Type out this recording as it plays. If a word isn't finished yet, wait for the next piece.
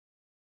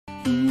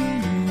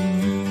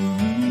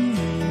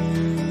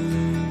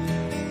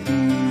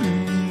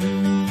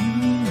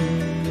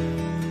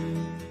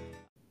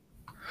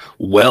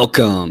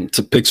Welcome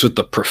to Picks with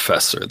the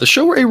Professor, the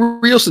show where a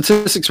real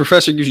statistics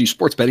professor gives you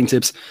sports betting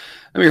tips.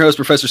 I'm your host,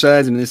 Professor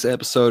Sides, and in this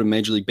episode of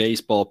Major League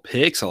Baseball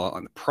Picks, I'll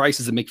outline the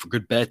prices that make for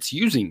good bets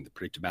using the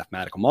predictive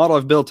mathematical model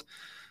I've built,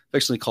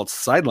 affectionately called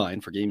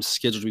Sideline, for games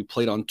scheduled to be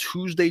played on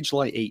Tuesday,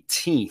 July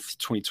 18th,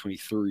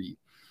 2023. In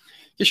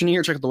case you're new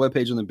here, check out the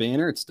webpage on the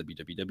banner. It's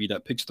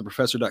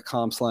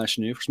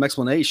www.pickswiththeprofessor.com/new for some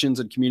explanations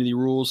and community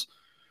rules.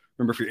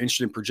 Remember, if you're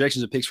interested in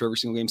projections of picks for every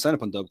single game, sign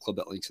up on Dub Club.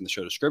 That link's in the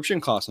show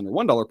description. Costs under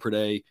 $1 per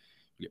day.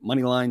 You get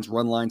money lines,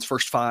 run lines,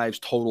 first fives,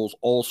 totals,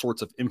 all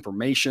sorts of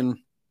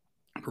information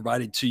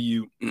provided to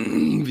you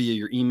via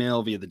your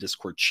email, via the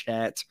Discord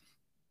chat.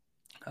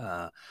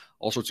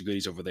 All sorts of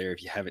goodies over there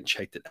if you haven't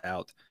checked it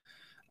out.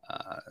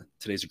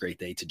 Today's a great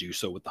day to do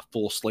so with the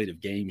full slate of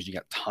games. You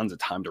got tons of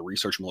time to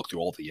research and look through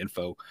all the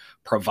info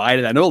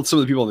provided. I know some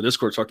of the people on the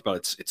Discord talked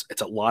about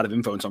it's a lot of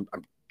info, and so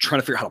I'm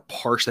trying to figure out how to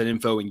parse that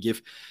info and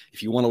give,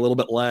 if you want a little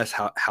bit less,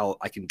 how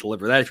I can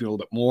deliver that. If you want a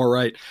little bit more,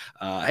 right?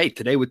 Hey,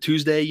 today with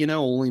Tuesday,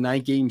 only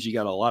 9 games, you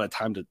got a lot of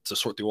time to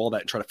sort through all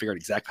that and try to figure out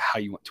exactly how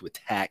you want to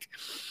attack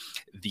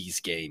these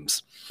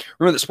games.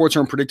 Remember that sports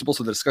are unpredictable,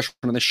 so the discussion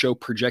on this show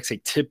projects a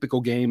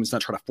typical game. It's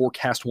not trying to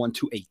forecast one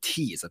to a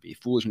T. It's a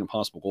foolish and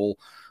impossible goal.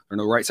 There are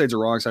no right sides or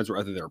wrong sides, or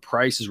either there are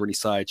prices or any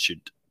side should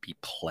be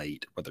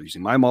played. Whether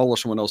using my model or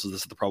someone else's,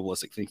 this is the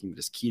probabilistic thinking that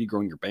is key to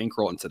growing your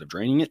bankroll instead of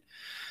draining it.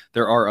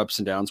 There are ups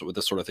and downs with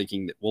this sort of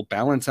thinking that will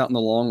balance out in the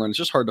long run. It's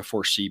just hard to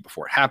foresee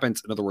before it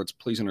happens. In other words,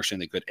 please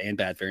understand that good and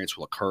bad variance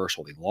will occur,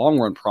 so the long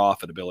run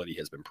profitability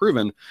has been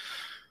proven.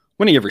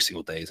 Winning every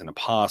single day is an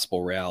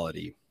impossible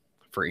reality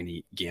for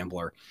any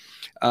gambler.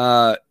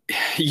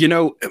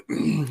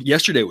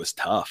 Yesterday was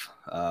tough.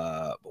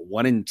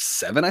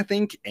 1-7, I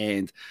think.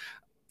 And,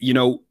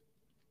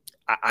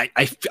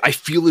 I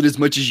feel it as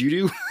much as you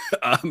do.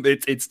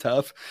 It's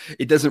tough.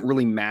 It doesn't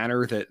really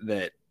matter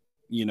that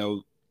I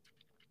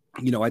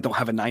don't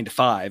have a 9 to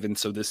 5. And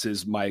so this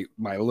is my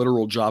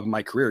literal job in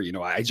my career.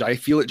 I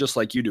feel it just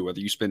like you do, whether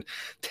you spend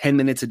 10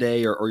 minutes a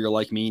day or you're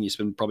like me and you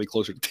spend probably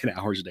closer to 10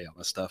 hours a day on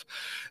this stuff.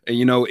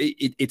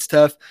 It's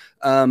tough.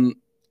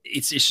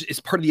 It's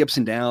part of the ups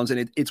and downs.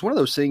 And it's one of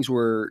those things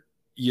where,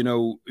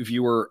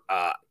 viewer,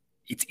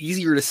 it's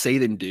easier to say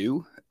than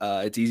do.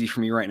 It's easy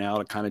for me right now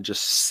to kind of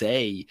just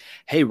say,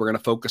 hey, we're going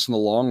to focus on the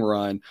long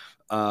run.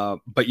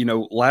 But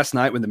last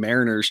night when the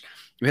Mariners,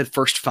 we had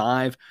first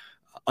 5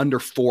 under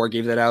 4,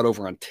 gave that out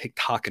over on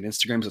TikTok and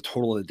Instagram as a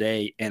total of the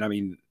day. And I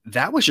mean,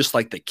 that was just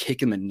like the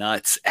kick in the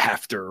nuts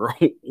after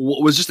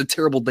what was just a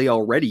terrible day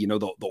already.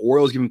 The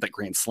Orioles giving that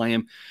grand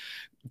slam.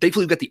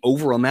 Thankfully, we got the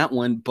over on that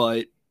one,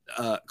 but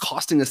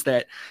costing us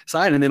that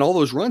side, and then all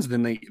those runs,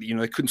 then they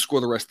couldn't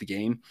score the rest of the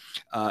game.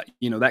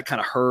 That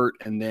kind of hurt.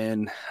 And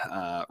then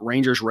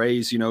Rangers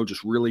Rays,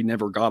 just really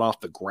never got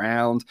off the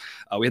ground.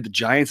 We had the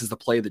Giants as the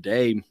play of the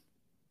day,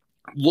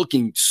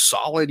 looking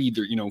solid.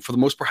 Either, for the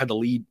most part, had the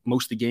lead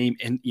most of the game,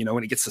 and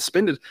and it gets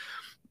suspended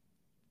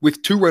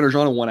with 2 runners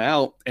on and 1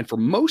 out. And for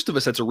most of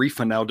us, that's a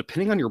refund. Now,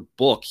 depending on your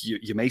book,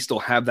 you may still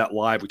have that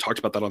live. We talked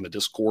about that on the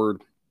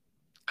Discord.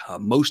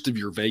 Most of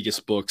your Vegas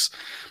books,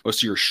 most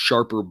of your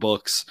sharper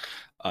books,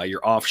 your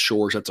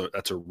offshores,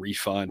 that's a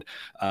refund.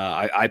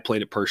 I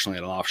played it personally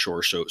at an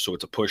offshore, so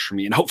it's a push for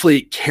me, and hopefully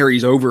it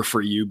carries over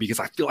for you, because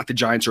I feel like the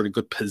Giants are in a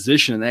good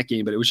position in that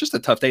game. But it was just a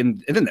tough day,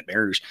 and then the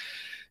Mariners,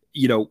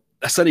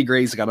 Sonny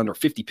Gray's got under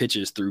 50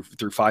 pitches through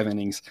 5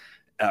 innings,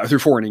 through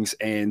 4 innings,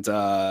 and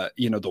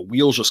the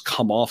wheels just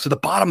come off to the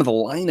bottom of the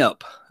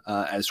lineup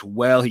as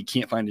well. He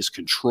can't find his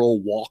control,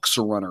 walks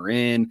a runner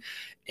in.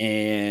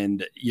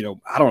 And,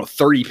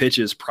 30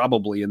 pitches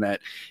probably in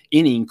that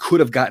inning, could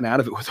have gotten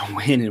out of it with a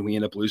win, and we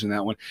end up losing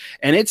that one.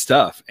 And it's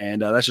tough.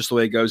 And that's just the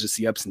way it goes. It's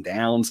the ups and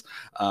downs.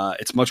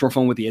 It's much more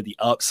fun with the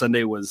up.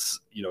 Sunday was,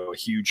 a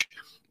huge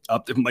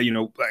up,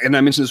 and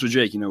I mentioned this with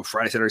Jake,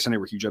 Friday, Saturday, Sunday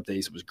were huge up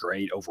days. It was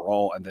great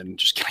overall. And then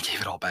just kind of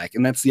gave it all back.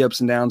 And that's the ups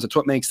and downs. It's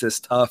what makes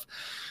this tough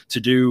to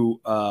do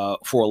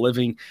for a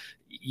living.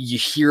 You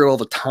hear it all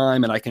the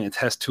time, and I can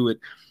attest to it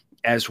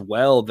as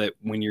well, that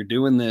when you're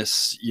doing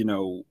this,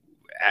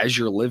 as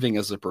you're living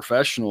as a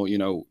professional,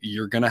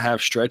 you're going to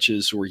have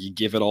stretches where you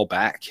give it all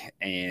back,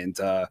 and,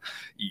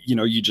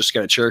 you just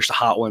got to cherish the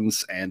hot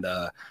ones and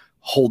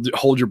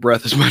hold your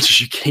breath as much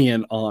as you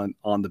can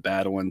on the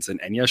bad ones.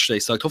 And yesterday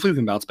sucked. Hopefully we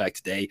can bounce back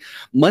today.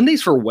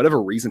 Mondays, for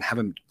whatever reason,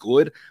 haven't been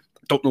good.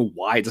 Don't know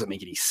why. It doesn't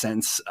make any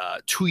sense.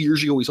 2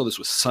 years ago, we saw this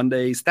with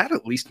Sundays. That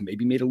at least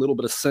maybe made a little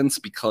bit of sense,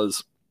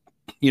 because,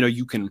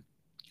 you can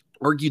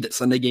argue that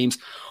Sunday games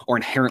are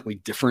inherently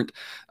different.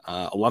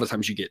 A lot of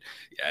times you get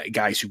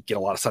guys who get a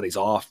lot of Sundays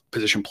off,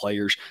 position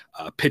players,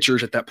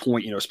 pitchers at that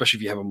point, especially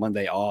if you have a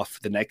Monday off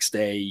the next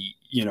day,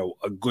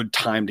 a good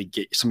time to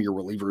get some of your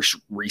relievers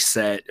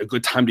reset, a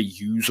good time to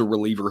use a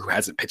reliever who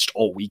hasn't pitched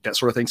all week, that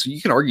sort of thing. So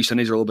you can argue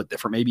Sundays are a little bit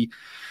different maybe.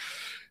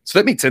 So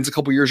that made sense a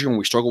couple years ago when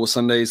we struggled with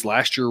Sundays.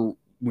 Last year,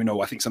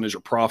 I think Sundays are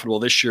profitable.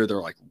 This year,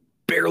 they're like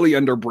barely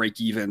under break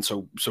even,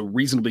 so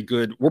reasonably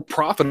good. We're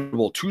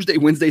profitable Tuesday,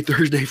 Wednesday,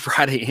 Thursday,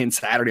 Friday, and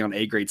Saturday on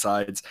A grade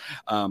sides,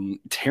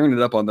 tearing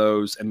it up on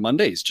those. And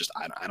Mondays, just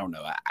I don't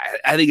know.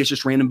 I think it's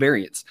just random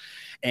variance,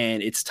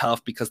 and it's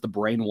tough because the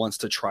brain wants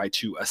to try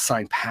to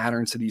assign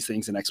patterns to these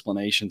things and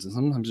explanations, and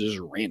sometimes it's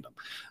just random.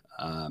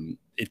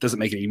 It doesn't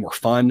make it any more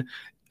fun.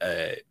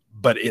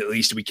 But at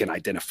least we can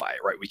identify it,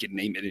 right? We can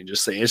name it and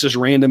just say it's just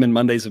random. And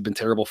Mondays have been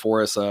terrible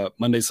for us.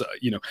 Mondays,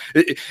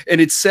 and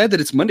it's sad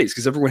that it's Mondays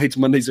because everyone hates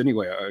Mondays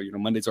anyway.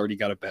 Mondays already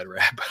got a bad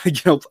rap.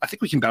 But, I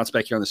think we can bounce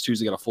back here on this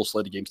Tuesday. Got a full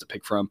slate of games to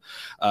pick from.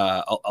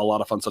 A lot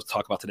of fun stuff to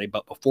talk about today.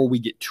 But before we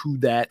get to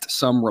that,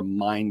 some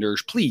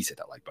reminders. Please hit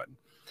that like button.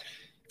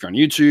 If you're on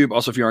YouTube,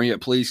 also if you aren't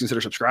yet, please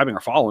consider subscribing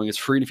or following. It's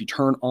free, and if you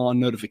turn on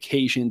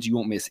notifications, you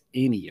won't miss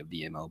any of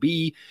the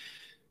MLB,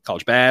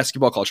 college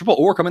basketball, college football,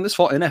 or coming this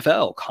fall,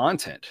 NFL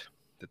content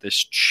that this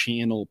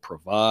channel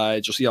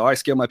provides. You'll see how I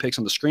scale my picks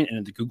on the screen and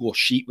in the Google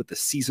Sheet with the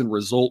season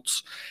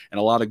results and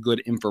a lot of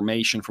good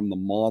information from the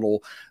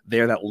model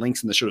there. That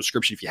link's in the show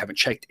description if you haven't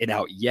checked it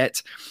out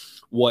yet.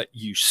 What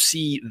you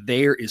see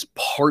there is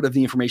part of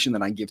the information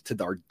that I give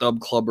to our Dub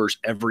Clubbers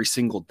every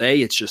single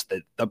day. It's just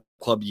that Dub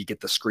Club, you get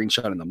the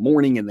screenshot in the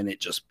morning, and then it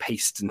just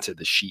pastes into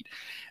the sheet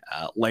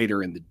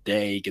later in the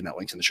day. Again, that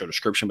link's in the show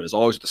description. But as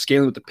always, with the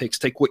scaling with the picks,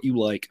 take what you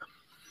like,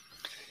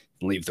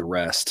 leave the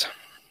rest.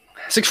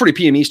 6:40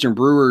 p.m. Eastern,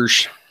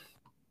 Brewers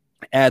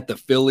at the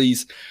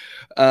Phillies.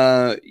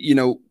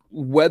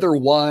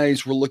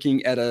 Weather-wise, we're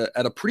looking at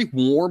a pretty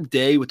warm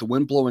day with the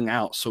wind blowing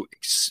out. So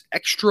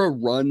extra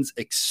runs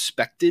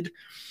expected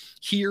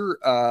here.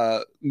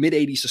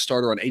 Mid-80s to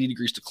start, around 80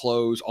 degrees to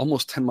close,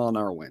 almost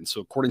 10-mile-an-hour wind. So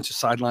according to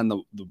Sideline,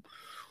 the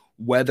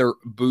weather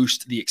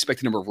boost the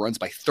expected number of runs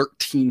by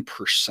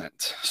 13%.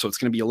 So it's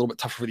going to be a little bit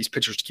tougher for these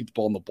pitchers to keep the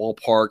ball in the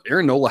ballpark.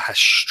 Aaron Nola has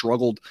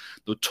struggled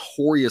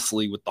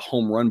notoriously with the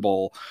home run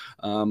ball,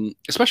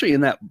 especially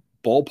in that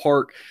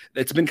ballpark.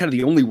 It's been kind of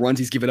the only runs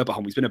he's given up at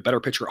home. He's been a better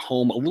pitcher at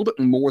home, a little bit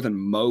more than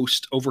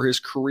most over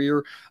his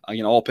career.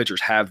 All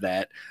pitchers have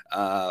that.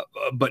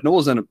 But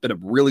Nola's been a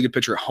really good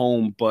pitcher at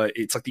home, but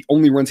it's like the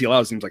only runs he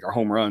allows seems like are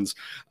home runs.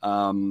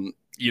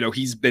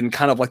 He's been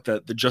kind of like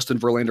the Justin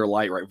Verlander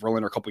light, right?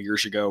 Verlander a couple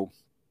years ago,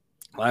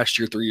 last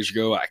year, 3 years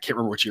ago, I can't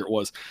remember which year it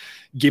was,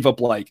 gave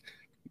up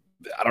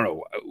I don't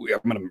know,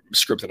 I'm going to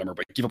script the number,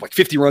 but give up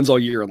 50 runs all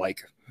year and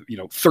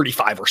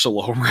 35 or so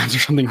home runs or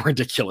something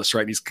ridiculous,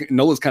 right?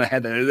 Nola's kind of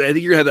had that. I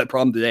think you're going to have that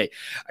problem today.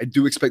 I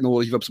do expect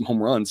Nola to give up some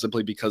home runs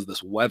simply because of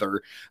this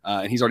weather,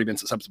 and he's already been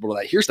susceptible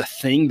to that. Here's the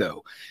thing,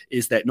 though,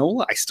 is that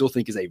Nola, I still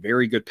think, is a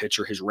very good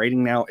pitcher. His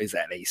rating now is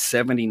at a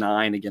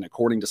 79. Again,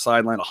 according to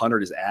Sideline,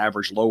 100 is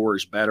average, lower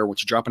is better.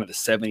 Once you drop into the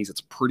 70s,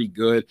 it's pretty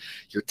good.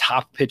 Your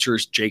top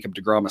pitchers, Jacob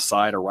deGrom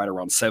aside, are right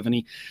around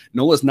 70.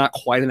 Nola's not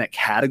quite in that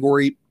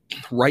category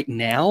right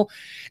now,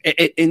 and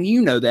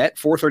that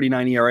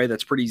 4.39 ERA,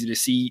 that's pretty easy to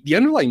see. The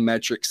underlying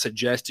metrics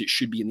suggest it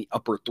should be in the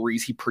upper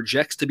threes. He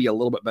projects to be a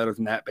little bit better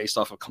than that based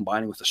off of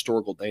combining with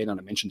historical data, and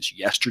I mentioned this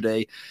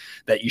yesterday,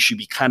 that you should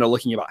be kind of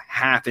looking about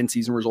half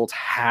in-season results,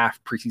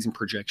 half preseason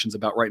projections.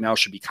 About right now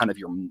should be kind of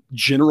your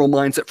general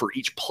mindset for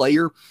each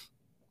player.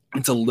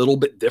 It's a little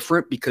bit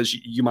different because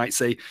you might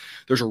say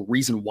there's a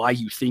reason why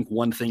you think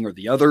one thing or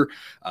the other,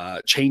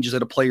 changes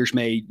that a player's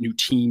made, new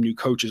team, new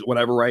coaches,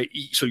 whatever, right?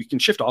 So you can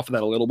shift off of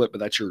that a little bit, but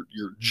that's your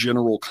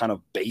general kind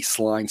of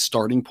baseline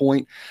starting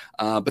point.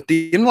 But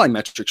the inline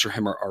metrics for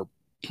him are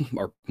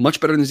much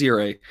better than his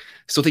ERA.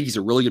 Still think he's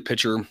a really good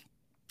pitcher.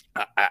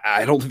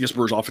 I don't think this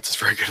Brewers offense is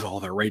very good at all.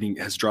 Their rating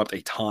has dropped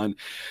a ton.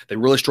 They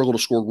really struggle to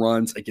score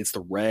runs against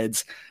the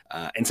Reds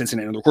and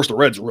Cincinnati. And of course, the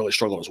Reds really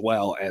struggle as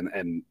well.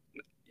 And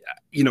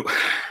I don't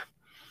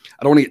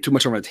want to get too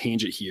much on a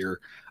tangent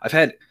here. I've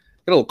got a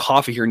little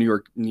coffee here in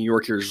New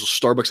York. Here's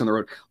Starbucks on the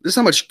road. This is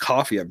how much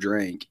coffee I've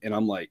drank, and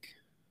I'm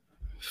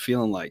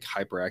feeling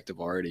hyperactive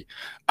already.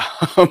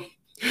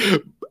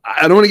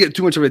 I don't want to get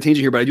too much of a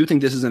tangent here, but I do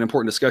think this is an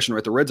important discussion,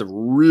 right? The Reds have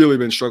really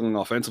been struggling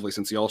offensively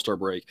since the All-Star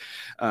break.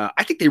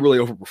 I think they really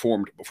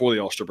overperformed before the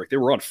All-Star break. They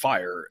were on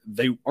fire.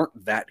 They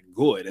aren't that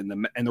good. And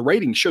the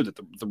ratings showed that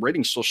the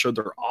ratings still showed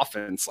their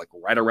offense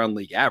right around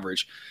league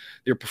average.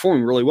 They were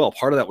performing really well.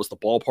 Part of that was the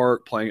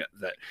ballpark, playing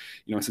that,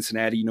 in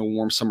Cincinnati,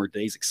 warm summer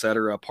days, et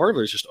cetera. Part of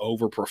it is just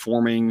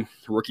overperforming.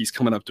 Rookies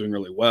coming up doing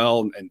really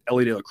well. And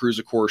Ellie De La Cruz,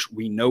 of course,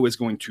 we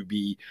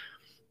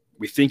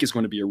think is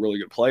going to be a really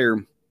good player.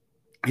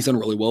 He's done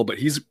really well, but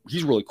he's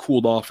really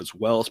cooled off as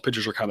well. His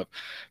pitchers are kind of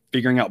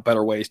figuring out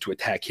better ways to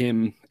attack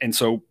him. And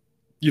so,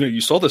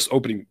 you saw this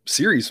opening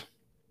series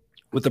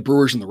with the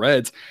Brewers and the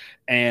Reds,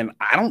 and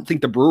I don't think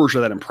the Brewers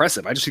are that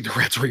impressive. I just think the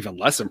Reds are even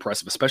less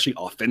impressive, especially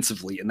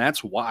offensively, and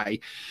that's why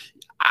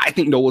I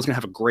think Nola's going to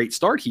have a great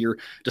start here,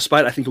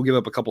 despite I think he'll give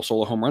up a couple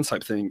solo home runs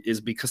type thing,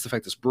 is because the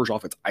fact this Brewers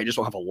offense, I just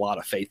don't have a lot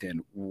of faith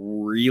in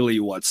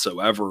really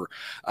whatsoever.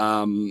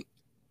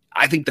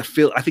 I think the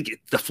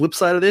flip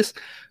side of this,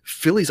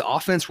 Philly's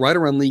offense right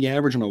around league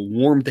average on a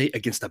warm day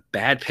against a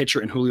bad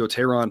pitcher in Julio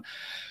Teheran.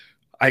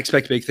 I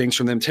expect big things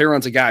from them.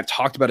 Teheran's a guy I've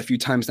talked about a few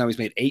times now. He's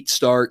made 8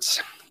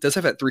 starts, Does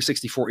have that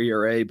 3.64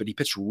 ERA, but he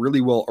pitched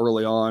really well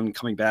early on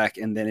coming back,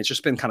 and then it's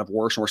just been kind of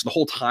worse and worse. The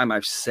whole time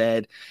I've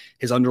said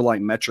his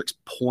underlying metrics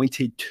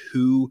pointed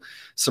to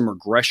some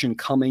regression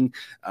coming.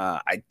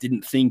 I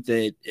didn't think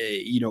that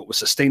it was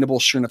sustainable.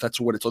 Sure enough, that's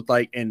what it looked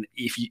like. And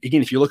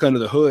if you look under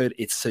the hood,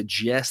 it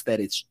suggests that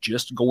it's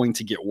just going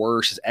to get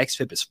worse. His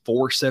xFIP is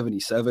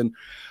 477.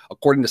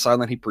 According to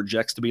Sideline, he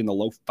projects to be in the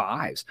low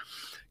fives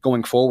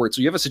going forward.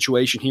 So you have a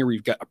situation here where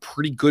you've got a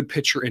pretty good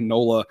pitcher in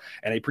Nola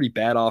and a pretty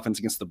bad offense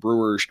against the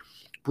Brewers.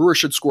 Brewers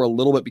should score a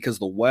little bit because of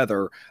the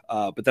weather,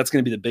 but that's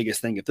going to be the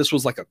biggest thing. If this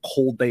was like a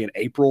cold day in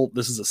April,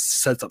 this is a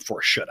setup for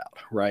a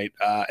shutout, right?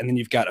 And then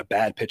you've got a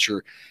bad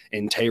pitcher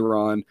in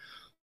Tehran,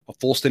 a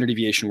full standard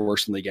deviation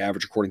worse than league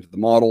average according to the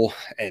model.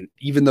 And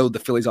even though the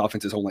Phillies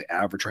offense is only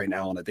average right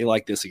now on a day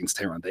like this against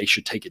Tehran, they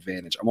should take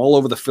advantage. I'm all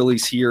over the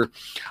Phillies here.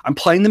 I'm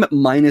playing them at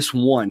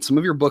 -1. Some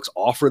of your books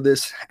offer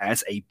this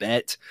as a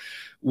bet.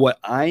 What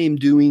I am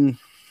doing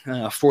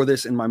for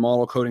this in my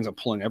model codings, I'm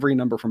pulling every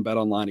number from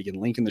BetOnline. Again,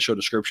 link in the show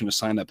description to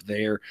sign up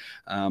there.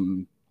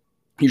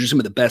 Usually some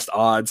of the best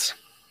odds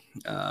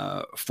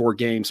for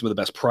games, some of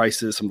the best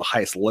prices, some of the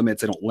highest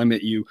limits. They don't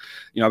limit you.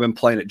 I've been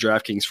playing at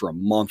DraftKings for a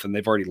month, and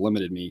they've already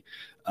limited me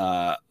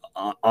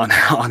on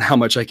how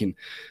much I can,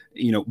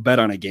 bet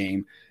on a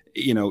game.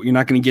 You're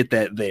not going to get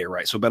that there,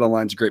 right? So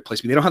BetOnline is a great place.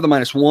 They don't have the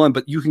 -1,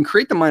 but you can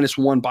create the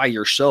 -1 by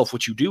yourself.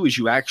 What you do is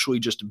you actually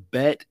just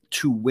bet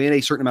to win a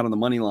certain amount on the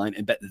money line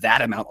and bet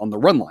that amount on the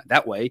run line.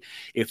 That way,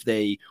 if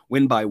they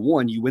win by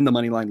 1, you win the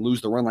money line,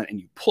 lose the run line, and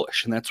you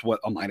push. And that's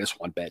what a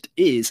 -1 bet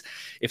is.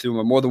 If they win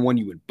by more than 1,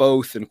 you win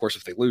both. And of course,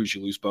 if they lose,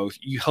 you lose both.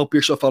 You help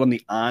yourself out on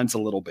the odds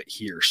a little bit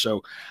here.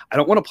 So I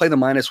don't want to play the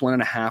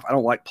 -1.5. I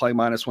don't like playing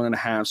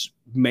 -1.5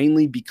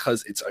 mainly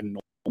because it's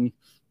annoying.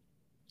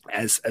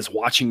 As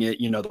watching it,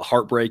 the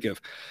heartbreak of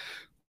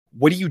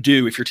what do you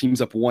do if your team's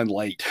up 1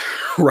 late,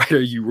 right?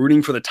 Are you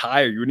rooting for the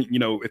tie? Are you rooting,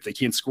 if they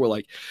can't score?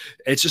 Like,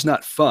 it's just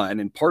not fun.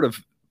 And part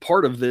of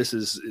this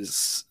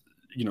is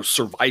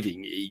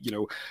surviving.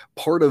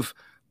 Part of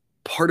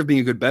being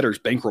a good bettor is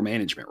bankroll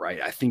management,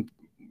 right? I think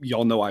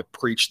y'all know I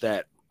preach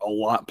that a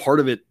lot. Part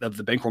of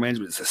the bankroll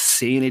management is the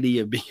sanity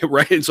of being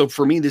right. And so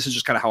for me, this is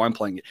just kind of how I'm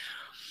playing it.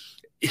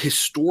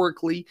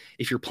 Historically,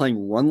 if you're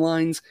playing run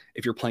lines,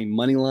 if you're playing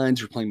money lines,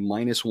 you're playing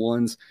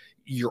 -1s,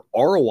 your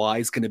ROI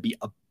is going to be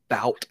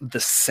about the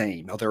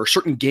same. Now, there are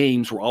certain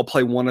games where I'll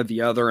play one or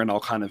the other, and I'll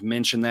kind of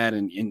mention that,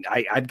 and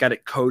I've got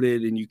it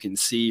coded, and you can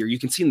see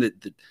in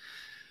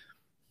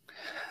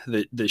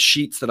the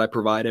sheets that I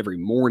provide every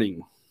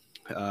morning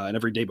and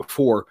every day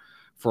before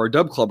for our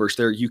dub clubbers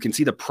there, you can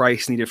see the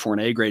price needed for an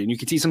A grade, and you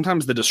can see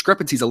sometimes the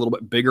discrepancy is a little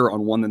bit bigger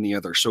on one than the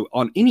other. So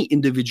on any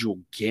individual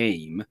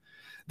game,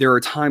 there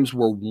are times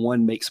where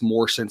one makes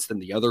more sense than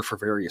the other for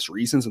various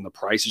reasons, and the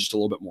price is just a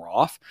little bit more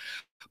off.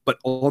 But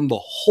on the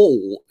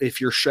whole, if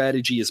your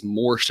strategy is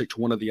more stick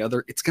to one or the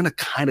other, it's going to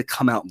kind of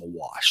come out in the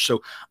wash.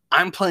 So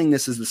I'm playing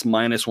this as this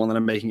 -1 that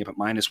I'm making up at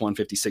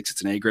 -156.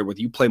 It's an A grade.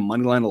 Whether you play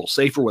money line a little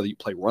safer, whether you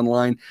play run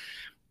line,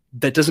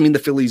 that doesn't mean the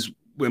Phillies,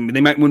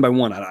 they might win by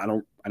 1. I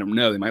don't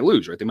know. They might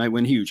lose, right? They might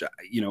win huge. I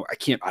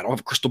don't have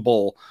a crystal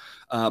ball.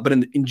 But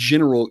in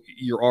general,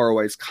 your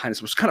ROI is kind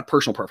of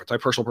personal preference. My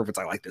personal preference,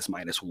 I like this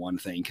 -1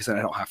 thing because then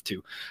I don't have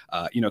to,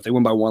 if they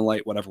win by 1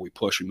 late, whatever, we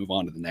push, we move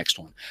on to the next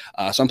one.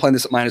 So I'm playing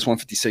this at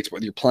 -156.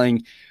 Whether you're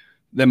playing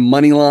the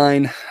money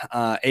line,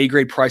 A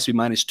grade price would be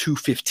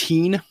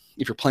 -215.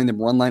 If you're playing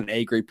them run line,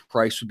 A grade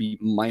price would be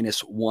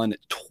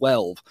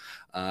 -112.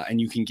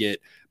 And you can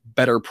get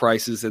better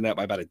prices than that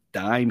by about a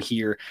dime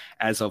here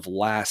as of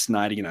last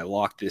night. Again, I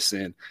locked this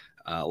in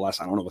last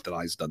night. I don't know what the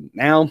line's done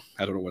now.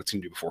 I don't know what it's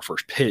going to do before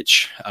first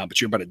pitch,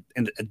 but you're about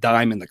a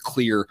dime in the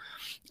clear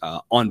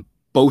on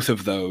both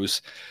of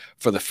those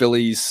for the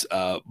Phillies.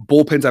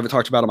 Bullpens, I haven't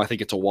talked about them. I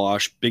think it's a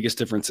wash. Biggest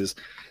difference is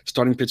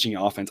starting pitching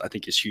offense, I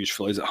think, is huge.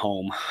 Phillies at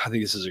home, I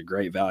think this is a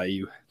great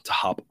value to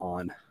hop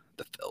on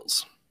the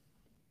Phils.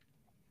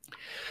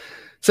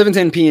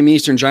 7:10 p.m.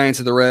 Eastern, Giants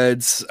of the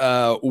Reds.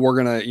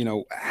 We're going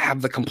to,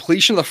 have the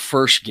completion of the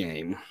first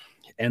game,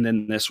 and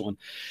then this one.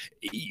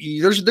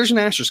 There's an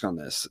asterisk on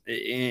this,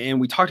 and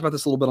we talked about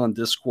this a little bit on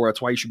Discord.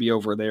 That's why you should be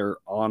over there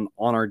on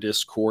our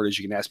Discord, as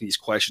you can ask me these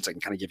questions. I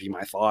can kind of give you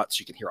my thoughts.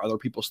 You can hear other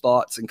people's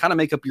thoughts and kind of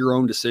make up your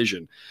own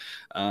decision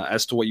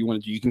as to what you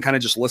want to do. You can kind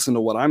of just listen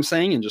to what I'm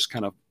saying and just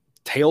kind of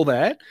tail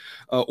that,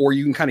 or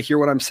you can kind of hear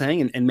what I'm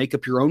saying and make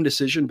up your own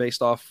decision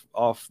based off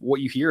what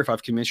you hear. If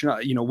I've convinced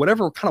you,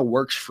 whatever kind of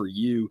works for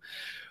you.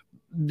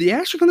 The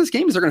asterisk on this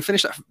game is they're going to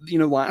finish that,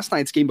 last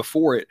night's game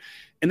before it,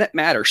 and that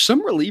matters.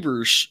 Some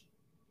relievers,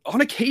 on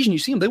occasion, you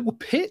see them, they will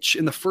pitch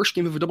in the first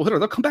game of a doubleheader.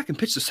 They'll come back and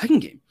pitch the second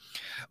game.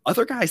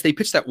 Other guys, they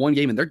pitch that one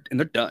game and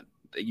they're done.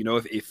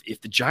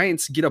 If the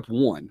Giants get up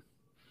 1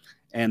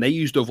 and they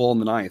use Doval in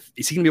the 9th,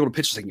 is he going to be able to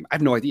pitch the second game? I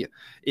have no idea.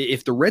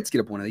 If the Reds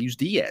get up 1 and they use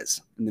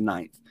Diaz in the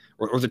 9th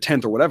or the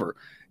 10th or whatever,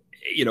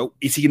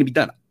 is he going to be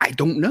done? I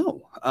don't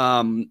know.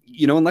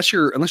 Unless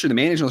you're the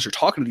manager, unless you're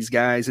talking to these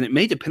guys, and it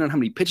may depend on how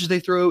many pitches they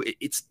throw.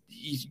 It's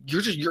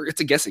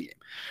a guessing game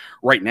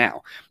right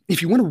now.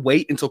 If you want to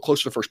wait until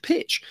close to the first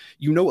pitch,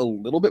 a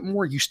little bit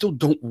more. You still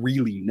don't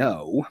really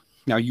know.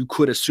 Now, you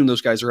could assume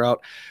those guys are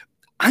out.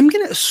 I'm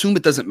going to assume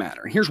it doesn't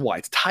matter. And here's why.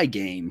 It's a tie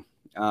game.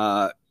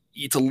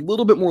 It's a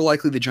little bit more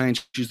likely the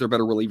Giants choose their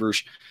better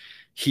relievers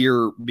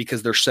here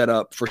because they're set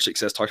up for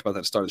success. Talked about that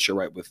at the start of the show,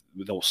 right?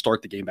 They'll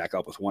start the game back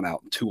up with 1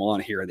 out and 2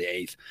 on here in the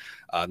 8th,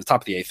 the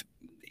top of the 8th.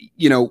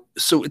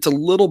 So it's a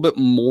little bit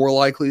more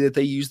likely that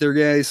they use their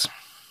guys.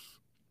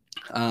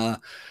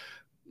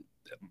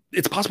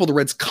 It's possible the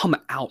Reds come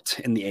out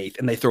in the 8th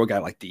and they throw a guy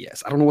like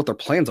Diaz. I don't know what their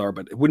plans are,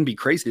 but it wouldn't be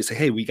crazy to say,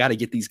 hey, we got to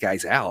get these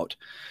guys out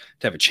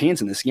to have a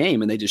chance in this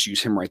game, and they just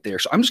use him right there.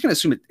 So I'm just going to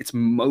assume it's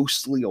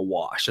mostly a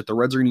wash, that the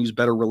Reds are going to use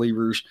better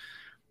relievers.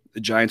 The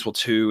Giants will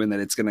too, and then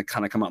it's going to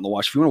kind of come out in the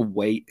wash. If you want to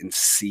wait and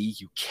see,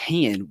 you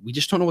can. We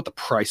just don't know what the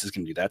price is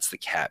going to do. That's the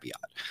caveat.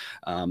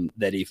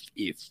 That if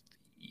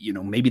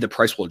maybe the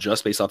price will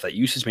adjust based off that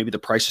usage, maybe the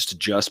price just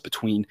adjusts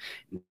between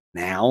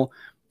now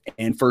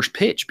and first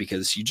pitch,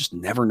 because you just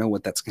never know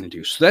what that's going to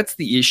do. So that's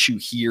the issue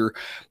here.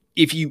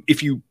 If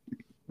you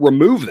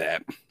remove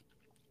that,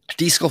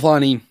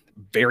 DeSclafani,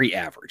 very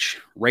average.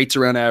 Rates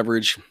around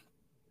average.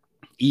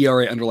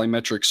 ERA underlying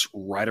metrics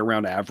right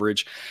around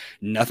average.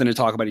 Nothing to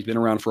talk about. He's been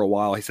around for a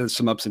while. He's had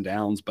some ups and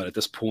downs, but at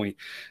this point,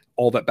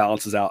 all that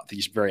balances out.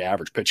 He's a very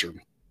average pitcher.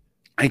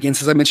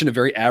 Against, as I mentioned, a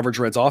very average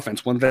Reds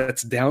offense, one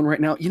that's down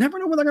right now. You never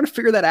know when they're going to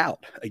figure that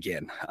out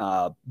again.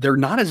 They're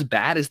not as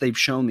bad as they've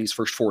shown these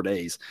first 4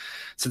 days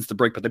since the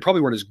break, but they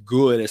probably weren't as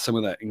good as some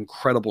of that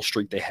incredible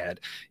streak they had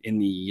in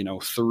the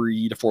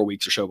 3 to 4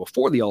 weeks or so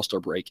before the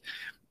All-Star break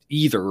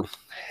either.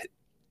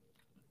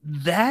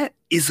 That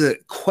is a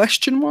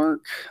question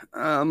mark.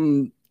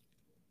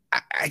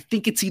 I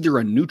think it's either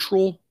a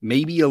neutral,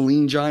 maybe a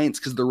lean Giants,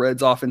 because the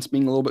Reds offense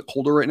being a little bit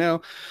colder right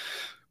now.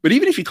 But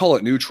even if you call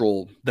it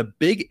neutral, the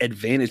big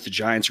advantage the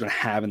Giants are going to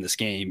have in this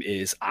game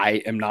is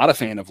I am not a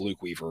fan of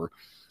Luke Weaver.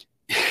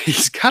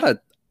 He's got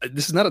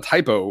this is not a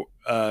typo,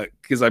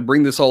 because I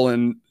bring this all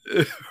in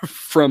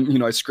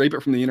from, I scrape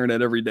it from the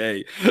internet every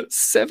day.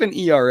 7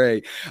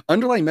 ERA.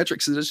 Underlying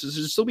metrics should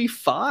still be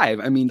 5.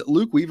 I mean,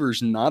 Luke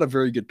Weaver's not a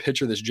very good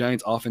pitcher. This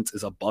Giants offense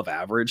is above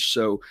average.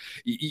 So,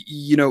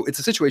 it's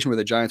a situation where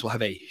the Giants will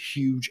have a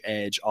huge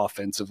edge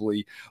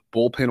offensively.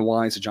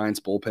 Bullpen-wise, the Giants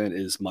bullpen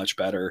is much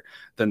better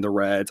than the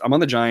Reds. I'm on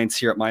the Giants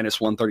here at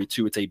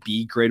 -132. It's a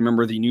B grade.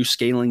 Remember, the new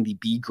scaling, the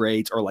B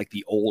grades are like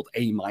the old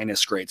A-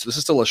 grade. So this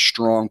is still a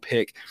strong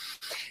pick,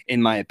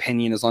 in my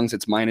opinion. As long as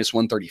it's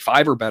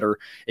 -135 or better,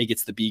 it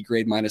gets the B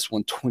grade.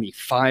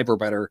 -125 or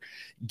better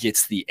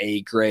gets the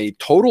A grade.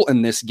 Total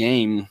in this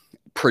game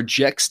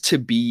projects to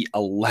be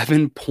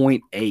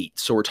 11.8.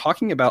 So we're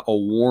talking about a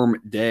warm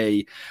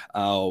day,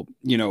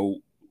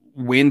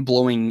 wind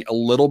blowing a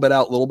little bit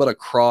out, a little bit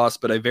across,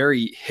 but a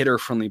very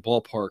hitter-friendly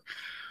ballpark.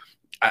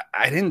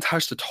 I didn't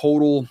touch the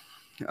total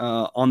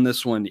on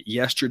this one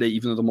yesterday,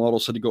 even though the model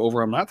said to go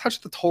over. I'm not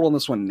touching the total on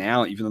this one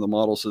now, even though the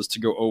model says to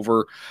go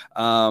over.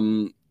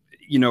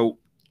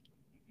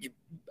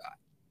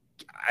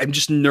 I'm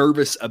just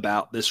nervous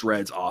about this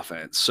Reds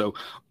offense. So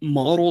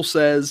model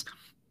says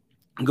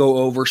go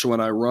over. So when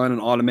I run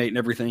and automate and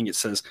everything, it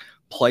says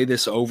play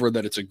this over,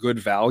 that it's a good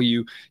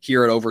value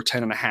here at over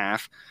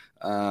 10.5.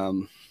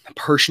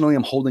 Personally,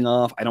 I'm holding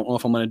off. I don't know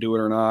if I'm going to do it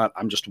or not.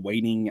 I'm just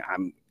waiting.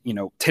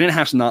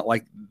 10.5 is not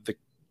like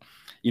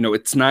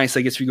it's nice.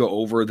 I guess if you go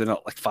over, then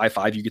like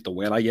 5-5, you get the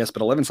win, I guess.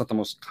 But 11 is not the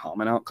most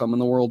common outcome in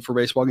the world for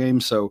baseball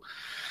games. So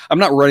I'm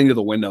not running to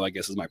the window, I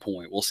guess is my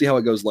point. We'll see how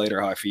it goes later,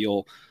 how I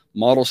feel.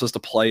 Model says to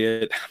play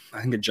it.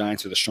 I think the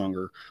Giants are the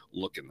stronger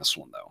look in this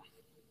one, though.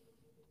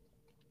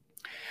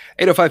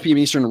 8:05 p.m.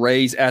 Eastern,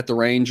 Rays at the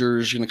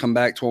Rangers. You're going to come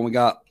back to one we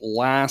got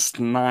last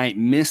night.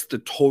 Missed the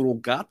total,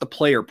 got the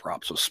player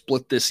prop. So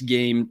split this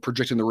game,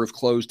 projecting the roof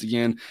closed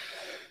again.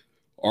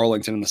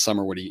 Arlington in the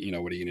summer. What are you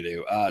going to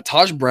do?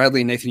 Taj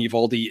Bradley and Nathan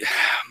Eovaldi.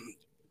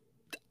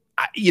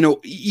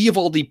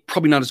 Eovaldi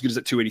probably not as good as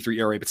that 2.83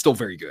 ERA, but still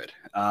very good.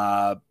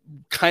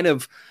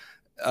 Reminds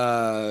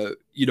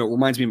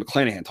me of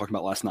McClanahan talking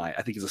about last night.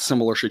 I think it's a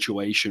similar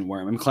situation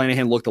where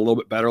McClanahan looked a little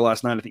bit better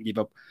last night. I think gave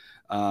up,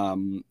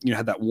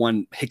 had that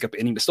one hiccup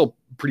inning, but still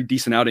pretty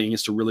decent outing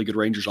against a really good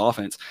Rangers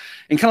offense.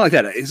 And kind of like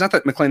that, it's not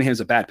that McClanahan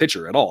is a bad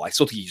pitcher at all. I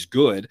still think he's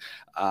good.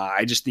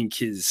 I just think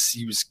he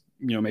was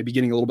maybe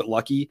getting a little bit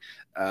lucky.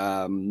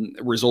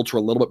 Results were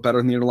a little bit better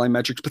than the underlying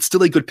metrics, but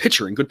still a good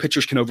pitcher, and good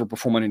pitchers can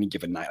overperform on any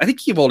given night. I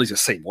think Eovaldi's the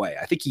same way.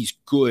 I think he's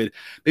good,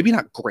 maybe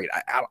not great.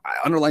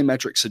 Underlying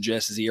metrics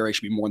suggest his ERA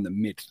should be more in the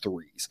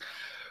mid-3s.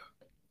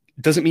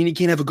 Doesn't mean he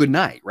can't have a good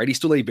night, right? He's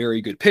still a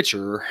very good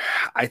pitcher.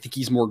 I think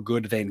he's more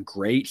good than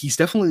great. He's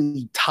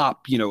definitely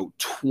top,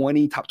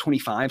 20, top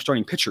 25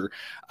 starting pitcher.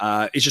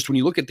 It's just when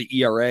you look at the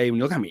ERA, when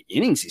you look at how many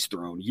innings he's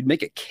thrown, you'd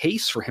make a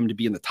case for him to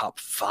be in the top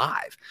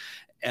 5.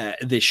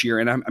 This year,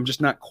 and I'm just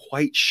not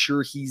quite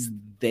sure he's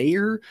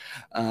there.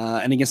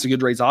 And against a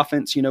good Rays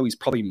offense, he's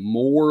probably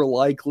more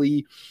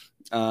likely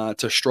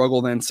to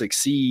struggle than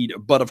succeed.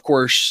 But of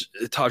course,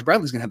 Taj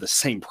Bradley's going to have the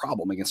same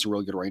problem against a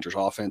really good Rangers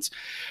offense.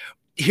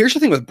 Here's the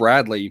thing with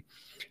Bradley: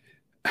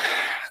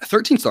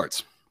 13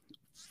 starts,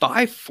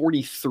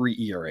 5.43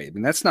 ERA. I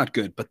mean, that's not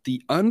good, but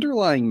the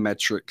underlying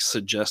metrics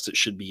suggest it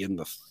should be in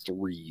the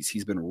threes.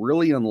 He's been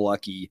really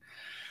unlucky.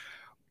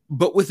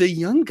 But with a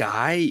young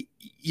guy,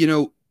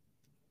 you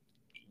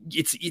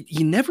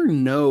never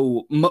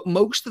know.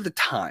 Most of the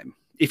time,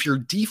 if your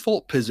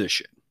default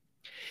position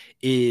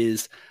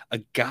is a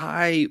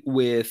guy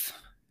with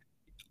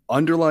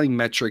underlying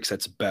metrics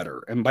that's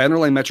better. And by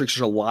underlying metrics,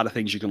 there's a lot of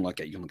things you can look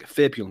at. You can look at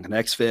FIP, you can look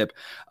at XFIP,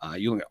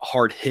 you look at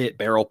hard hit,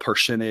 barrel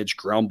percentage,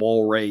 ground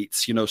ball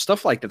rates,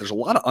 stuff like that. There's a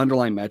lot of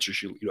underlying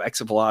metrics,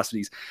 exit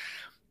velocities,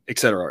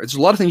 etc. There's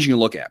a lot of things you can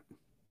look at.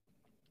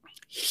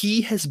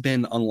 He has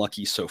been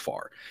unlucky so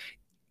far.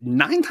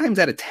 9 times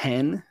out of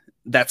 10,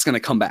 that's going to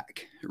come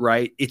back,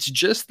 right? It's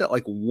just that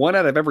like 1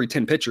 out of every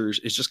 10 pitchers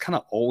is just kind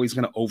of always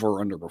going to over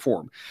or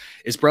underperform.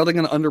 Is Bradley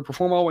going to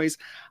underperform always?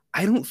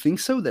 I don't think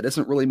so. That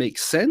doesn't really make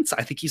sense.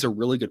 I think he's a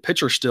really good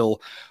pitcher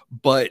still,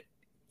 but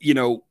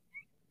A,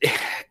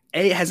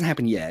 it hasn't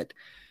happened yet.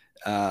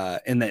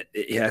 And that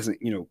it hasn't,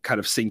 kind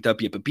of synced up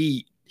yet, but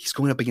B, he's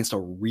going up against a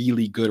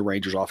really good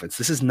Rangers offense.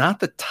 This is not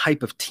the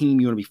type of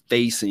team you want to be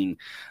facing,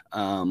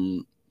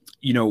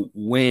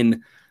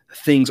 when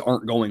things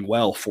aren't going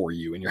well for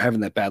you and you're having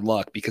that bad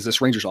luck, because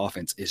this Rangers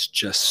offense is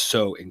just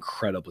so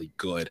incredibly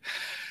good.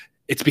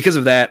 It's because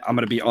of that I'm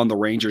going to be on the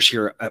Rangers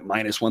here at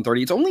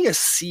 -130. It's only a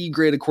C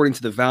grade according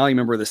to the value.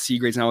 Remember, the C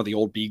grades now are the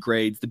old B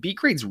grades. The B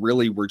grades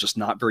really were just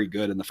not very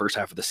good in the first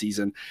half of the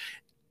season.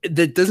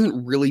 That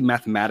doesn't really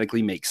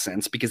mathematically make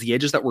sense because the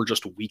edges that were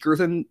just weaker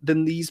than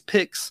these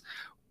picks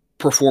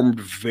performed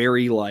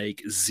very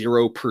like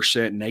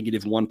 0%,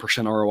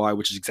 -1% ROI,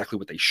 which is exactly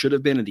what they should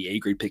have been. And the A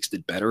grade picks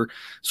did better.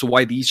 So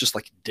why these just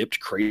like dipped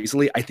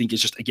crazily, I think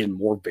is just, again,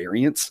 more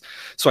variance.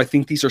 So I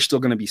think these are still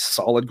going to be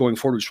solid going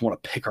forward. We just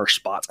want to pick our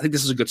spots. I think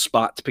this is a good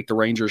spot to pick the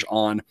Rangers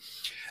on.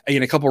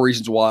 Again, a couple of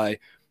reasons why.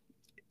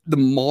 The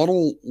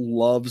model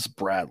loves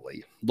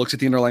Bradley, looks at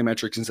the underlying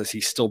metrics and says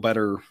he's still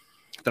better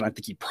than I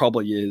think he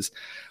probably is.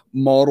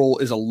 Model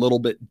is a little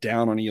bit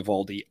down on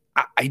Eovaldi.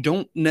 I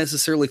don't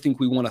necessarily think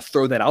we want to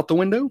throw that out the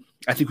window.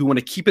 I think we want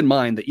to keep in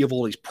mind that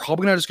Eovaldi's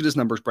probably not as good as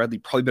numbers. Bradley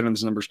probably better than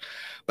his numbers.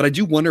 But I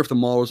do wonder if the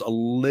model is a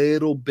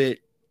little bit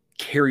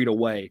carried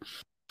away.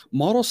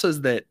 Model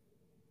says that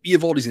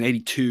Eovaldi's an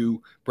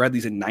 82,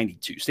 Bradley's a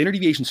 92. Standard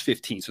deviation is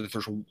 15, so that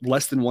there's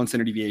less than 1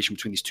 standard deviation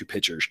between these two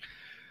pitchers.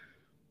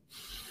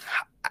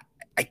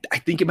 I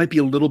think it might be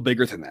a little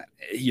bigger than that,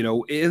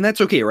 and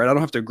that's okay, right? I don't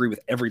have to agree with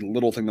every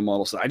little thing the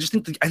model says. I just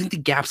think I think the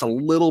gap's a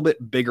little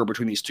bit bigger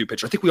between these two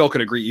pitchers. I think we all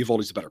could agree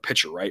Eovaldi's a better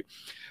pitcher, right?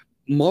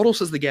 Model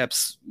says the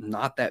gap's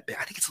not that big.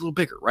 I think it's a little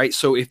bigger, right?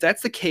 So if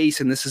that's the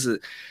case, and this is a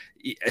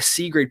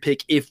C grade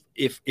pick, if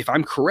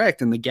I'm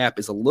correct and the gap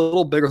is a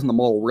little bigger than the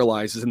model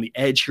realizes, and the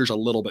edge here's a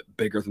little bit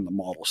bigger than the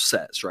model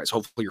says, right? So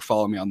hopefully you're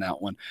following me on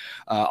that one.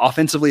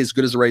 Offensively, as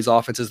good as the Rays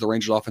offense is, the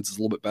Rangers offense is a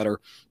little bit better.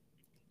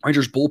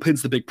 Rangers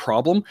bullpen's the big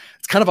problem.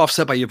 It's kind of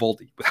offset by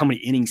Eovaldi with how many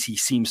innings he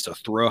seems to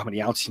throw, how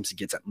many outs he seems to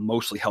get. That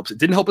mostly helps. It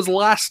didn't help his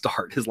last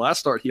start. His last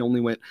start, he only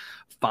went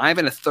 5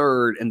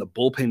 1/3, and the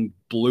bullpen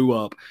blew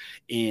up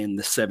in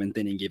the 7th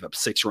inning, gave up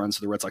 6 runs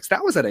to the Red Sox.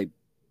 That was at a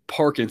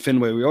park in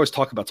Fenway. We always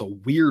talk about it's a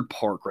weird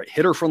park, right?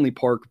 Hitter-friendly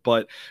park,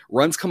 but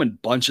runs come in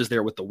bunches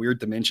there with the weird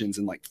dimensions.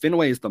 And like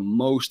Fenway is the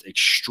most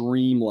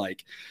extreme,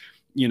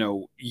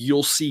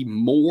 you'll see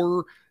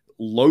more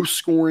low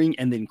scoring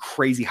and then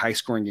crazy high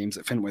scoring games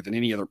at Fenway than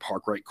any other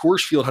park, right?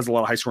 Coors Field has a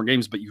lot of high scoring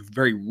games, but you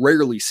very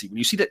rarely see, when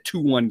you see that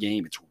 2-1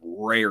 game, it's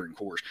rare in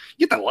Coors.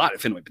 You get that a lot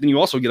at Fenway, but then you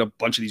also get a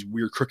bunch of these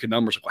weird crooked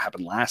numbers like what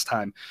happened last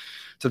time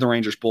to the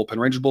Rangers bullpen.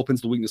 Rangers bullpen's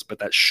the weakness, but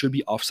that should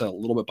be offset a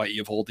little bit by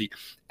Eovaldi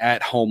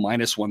at home.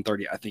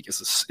 -130, I think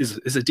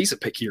is a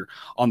decent pick here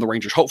on the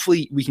Rangers.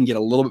 Hopefully we can get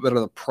a little bit better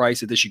of the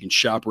price of this. You can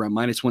shop around.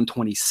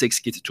 -126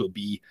 gets it to a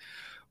B.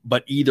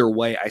 But either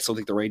way, I still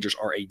think the Rangers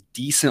are a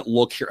decent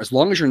look here. As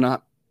long as you're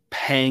not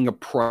paying a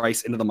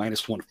price into the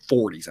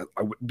 -140s.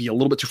 I would be a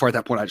little bit too far at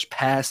that point. I just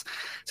pass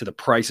to the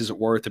price isn't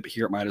worth it. But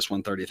here at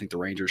 -130, I think the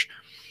Rangers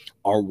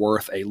are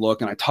worth a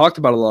look. And I talked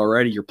about it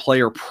already. Your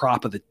player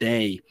prop of the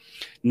day,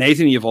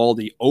 Nathan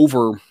Eovaldi,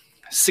 over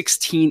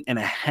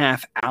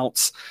 16.5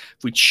 outs.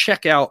 If we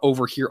check out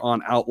over here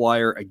on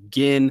Outlier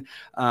again,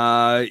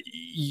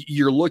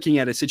 you're looking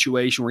at a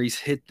situation where he's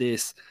hit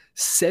this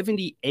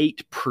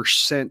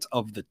 78%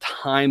 of the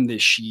time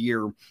this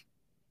year.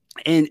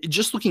 And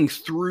just looking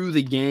through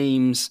the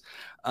games,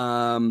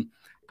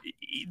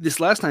 this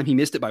last time he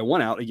missed it by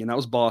 1 out. Again, that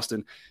was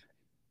Boston.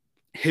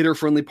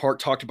 Hitter-friendly park,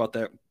 talked about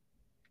that.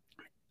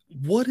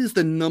 What is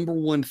the number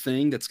one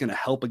thing that's going to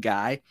help a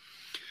guy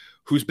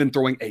who's been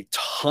throwing a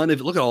ton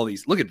of – look at all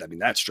these. Look at that. I mean,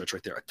 that stretch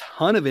right there. A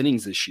ton of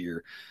innings this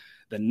year.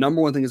 The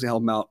number one thing that's going to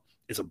help him out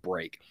is a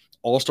break.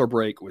 All-Star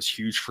break was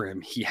huge for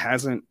him. He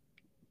hasn't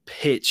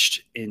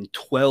pitched in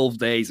 12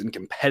 days in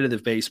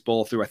competitive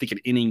baseball through, I think, an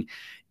inning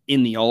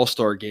in the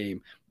All-Star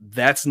game.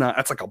 That's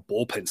like a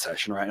bullpen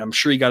session, right? I'm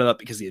sure he got it up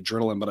because of the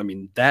adrenaline, but I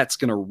mean, that's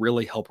going to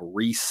really help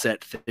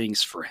reset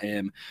things for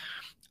him.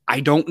 I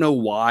don't know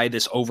why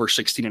this over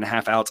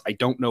 16.5 outs. I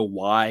don't know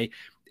why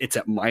It's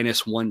at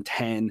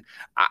 -110.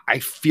 I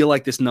feel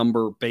like this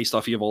number, based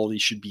off of all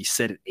these, should be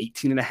set at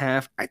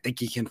 18.5. I think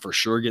he can for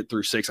sure get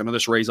through 6. I know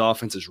this Rays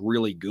offense is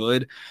really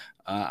good.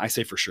 I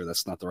say for sure,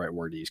 that's not the right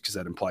word to use because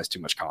that implies too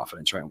much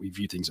confidence, right? We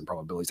view things in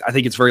probabilities. I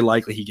think it's very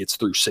likely he gets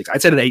through 6.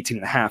 I'd set it at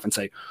 18.5 and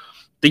say,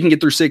 they can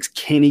get through 6.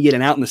 Can he get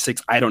an out in the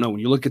 6? I don't know.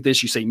 When you look at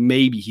this, you say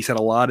maybe. He's had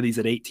a lot of these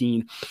at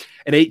 18.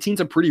 At 18 is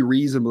a pretty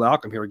reasonable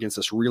outcome here against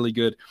this really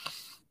good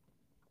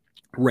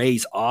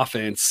Rays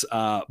offense.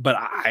 But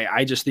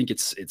I just think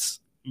it's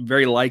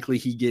very likely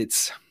he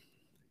gets,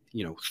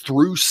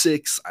 through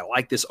 6. I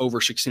like this over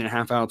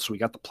 16.5 outs. We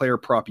got the player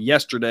prop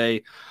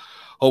yesterday.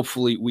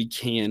 Hopefully we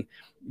can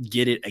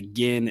get it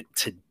again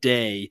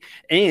today.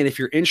 And if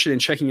you're interested in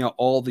checking out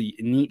all the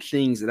neat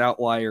things that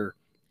Outlier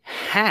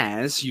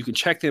has, you can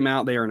check them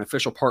out. They are an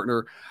official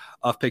partner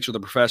of Picks with the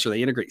Professor.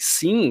 They integrate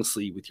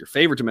seamlessly with your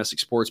favorite domestic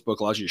sports book,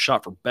 allows you to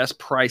shop for best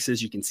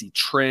prices. You can see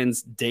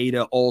trends,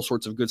 data, all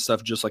sorts of good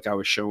stuff, just like I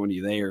was showing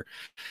you there.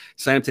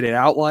 Sign up today at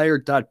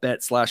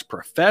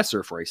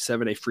outlier.bet/professor for a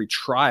 7-day free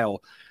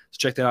trial. So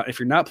check that out. If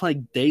you're not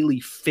playing daily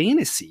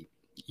fantasy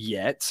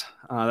yet,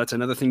 that's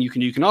another thing you can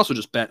do. You can also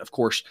just bet, of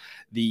course,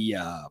 the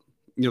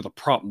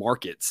prop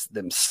markets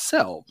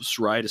themselves,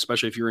 right?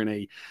 Especially if you're in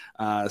a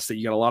state,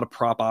 you got a lot of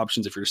prop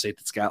options. If you're a state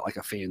that's got like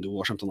a FanDuel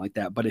or something like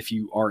that. But if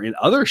you are in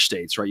other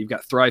states, right, you've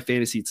got Thrive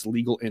Fantasy. It's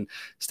legal in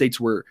states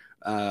where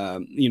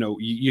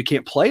you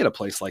can't play at a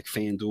place like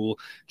FanDuel.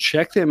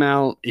 Check them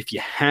out if you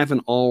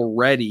haven't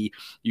already.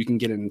 You can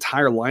get an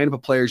entire lineup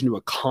of players into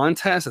a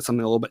contest. That's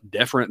something a little bit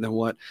different than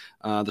what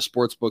the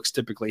sports books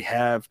typically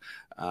have.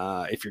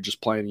 If you're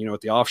just playing,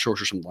 at the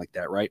offshores or something like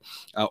that, right?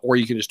 Or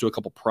you can just do a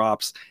couple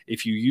props.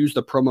 If you use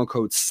the promo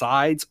code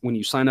SIDES when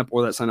you sign up,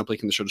 or that sign up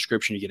link in the show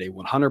description, you get a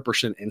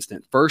 100%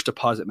 instant first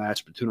deposit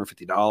match of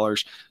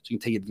 $250. So you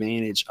can take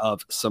advantage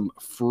of some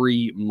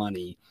free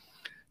money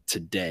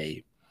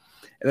today.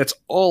 And that's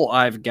all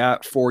I've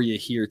got for you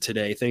here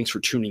today. Thanks for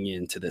tuning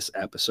in to this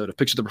episode of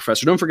Picks with the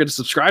Professor. Don't forget to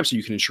subscribe so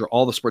you can ensure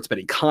all the sports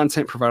betting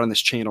content provided on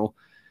this channel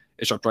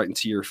is dropped right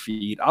into your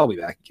feed. I'll be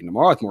back again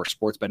tomorrow with more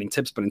sports betting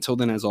tips. But until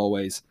then, as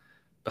always,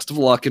 best of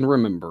luck. And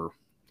remember,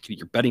 you can get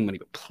your betting money,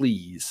 but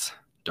please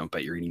don't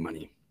bet your eating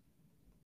money.